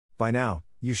By now,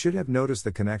 you should have noticed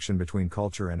the connection between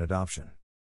culture and adoption.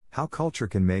 How culture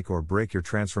can make or break your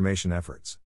transformation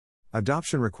efforts.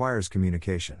 Adoption requires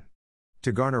communication.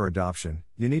 To garner adoption,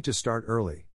 you need to start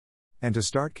early. And to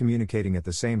start communicating at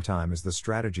the same time as the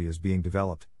strategy is being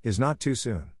developed, is not too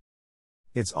soon.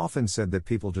 It's often said that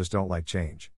people just don't like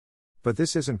change. But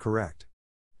this isn't correct.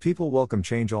 People welcome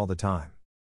change all the time.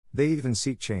 They even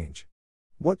seek change.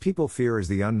 What people fear is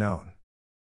the unknown.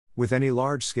 With any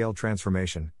large-scale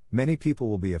transformation, many people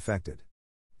will be affected.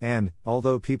 And,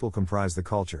 although people comprise the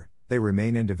culture, they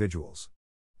remain individuals.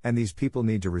 And these people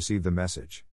need to receive the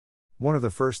message. One of the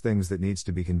first things that needs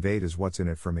to be conveyed is what's in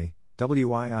it for me,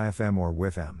 WIIFM or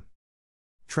WIFM.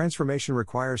 Transformation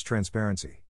requires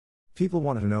transparency. People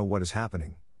want to know what is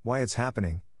happening, why it's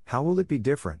happening, how will it be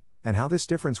different, and how this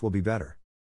difference will be better.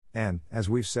 And, as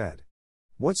we've said,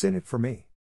 what's in it for me?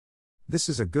 This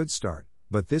is a good start,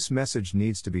 but this message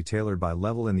needs to be tailored by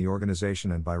level in the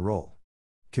organization and by role.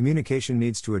 Communication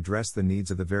needs to address the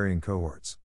needs of the varying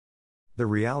cohorts. The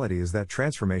reality is that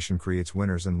transformation creates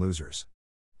winners and losers.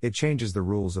 It changes the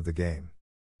rules of the game.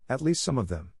 At least some of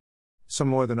them. Some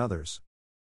more than others.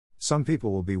 Some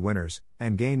people will be winners,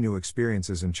 and gain new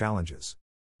experiences and challenges.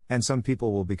 And some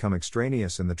people will become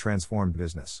extraneous in the transformed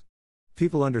business.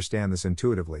 People understand this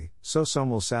intuitively, so some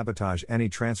will sabotage any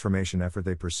transformation effort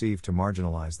they perceive to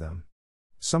marginalize them.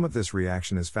 Some of this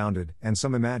reaction is founded, and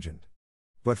some imagined.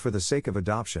 But for the sake of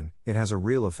adoption, it has a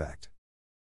real effect.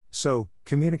 So,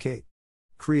 communicate.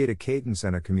 Create a cadence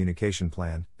and a communication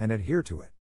plan, and adhere to it.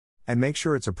 And make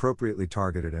sure it's appropriately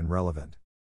targeted and relevant.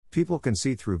 People can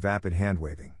see through vapid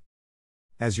hand-waving.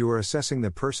 As you are assessing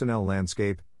the personnel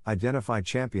landscape, identify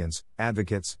champions,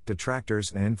 advocates,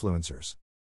 detractors, and influencers.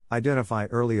 Identify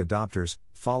early adopters,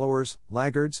 followers,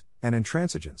 laggards, and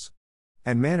intransigents.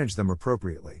 And manage them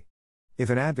appropriately. If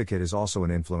an advocate is also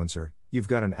an influencer, you've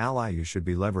got an ally you should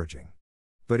be leveraging.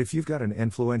 But if you've got an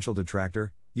influential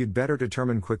detractor, you'd better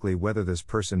determine quickly whether this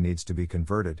person needs to be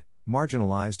converted,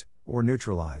 marginalized, or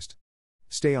neutralized.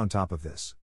 Stay on top of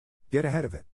this. Get ahead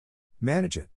of it.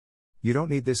 Manage it. You don't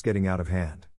need this getting out of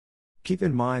hand. Keep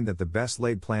in mind that the best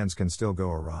laid plans can still go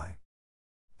awry.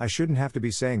 I shouldn't have to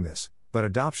be saying this, but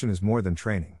adoption is more than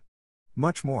training.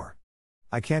 Much more.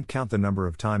 I can't count the number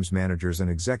of times managers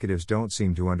and executives don't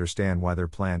seem to understand why their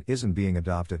plan isn't being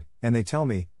adopted, and they tell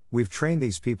me, we've trained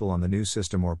these people on the new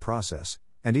system or process,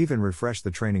 and even refreshed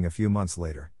the training a few months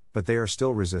later, but they are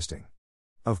still resisting.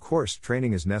 Of course,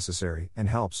 training is necessary and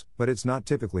helps, but it's not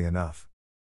typically enough.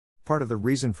 Part of the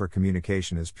reason for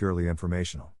communication is purely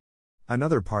informational.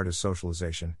 Another part is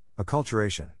socialization,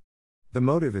 acculturation. The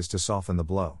motive is to soften the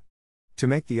blow. To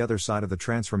make the other side of the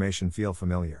transformation feel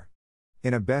familiar.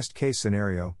 In a best-case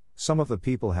scenario, some of the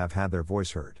people have had their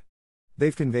voice heard.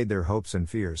 They've conveyed their hopes and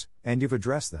fears, and you've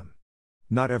addressed them.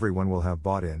 Not everyone will have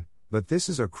bought in, but this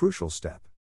is a crucial step.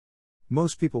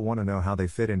 Most people want to know how they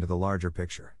fit into the larger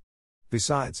picture.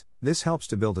 Besides, this helps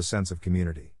to build a sense of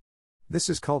community. This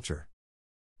is culture.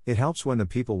 It helps when the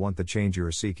people want the change you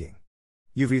are seeking.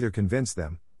 You've either convinced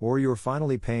them, or you're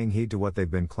finally paying heed to what they've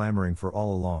been clamoring for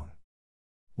all along.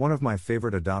 One of my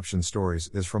favorite adoption stories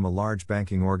is from a large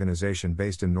banking organization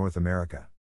based in North America.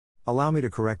 Allow me to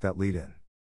correct that lead-in.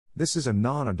 This is a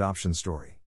non-adoption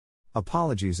story.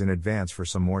 Apologies in advance for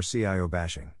some more CIO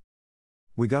bashing.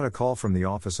 We got a call from the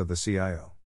office of the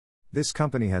CIO. This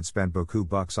company had spent beaucoup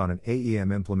bucks on an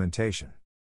AEM implementation.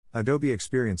 Adobe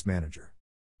Experience Manager.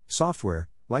 Software,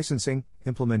 licensing,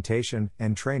 implementation,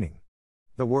 and training.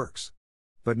 The works.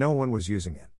 But no one was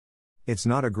using it. It's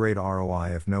not a great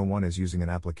ROI if no one is using an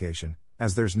application,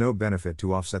 as there's no benefit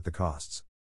to offset the costs.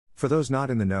 For those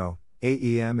not in the know,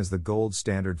 AEM is the gold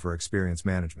standard for experience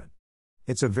management.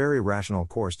 It's a very rational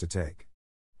course to take.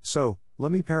 So,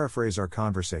 let me paraphrase our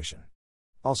conversation.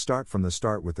 I'll start from the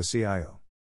start with the CIO.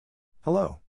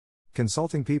 Hello.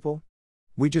 Consulting people?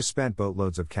 We just spent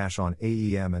boatloads of cash on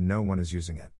AEM and no one is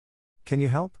using it. Can you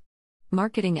help?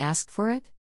 Marketing asked for it?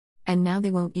 And now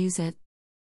they won't use it?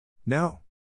 No.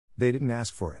 They didn't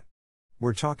ask for it.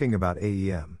 We're talking about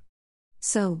AEM.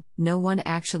 So, no one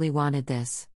actually wanted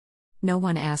this. No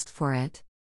one asked for it.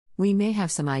 We may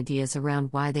have some ideas around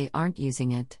why they aren't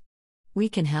using it. We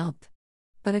can help.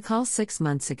 But a call 6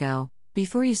 months ago,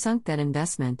 before you sunk that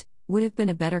investment, would have been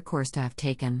a better course to have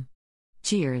taken.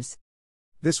 Cheers.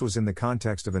 This was in the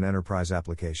context of an enterprise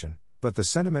application, but the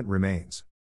sentiment remains.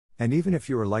 And even if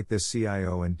you are like this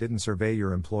CIO and didn't survey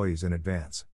your employees in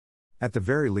advance, at the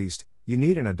very least, you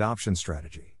need an adoption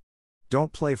strategy.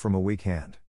 Don't play from a weak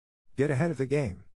hand. Get ahead of the game.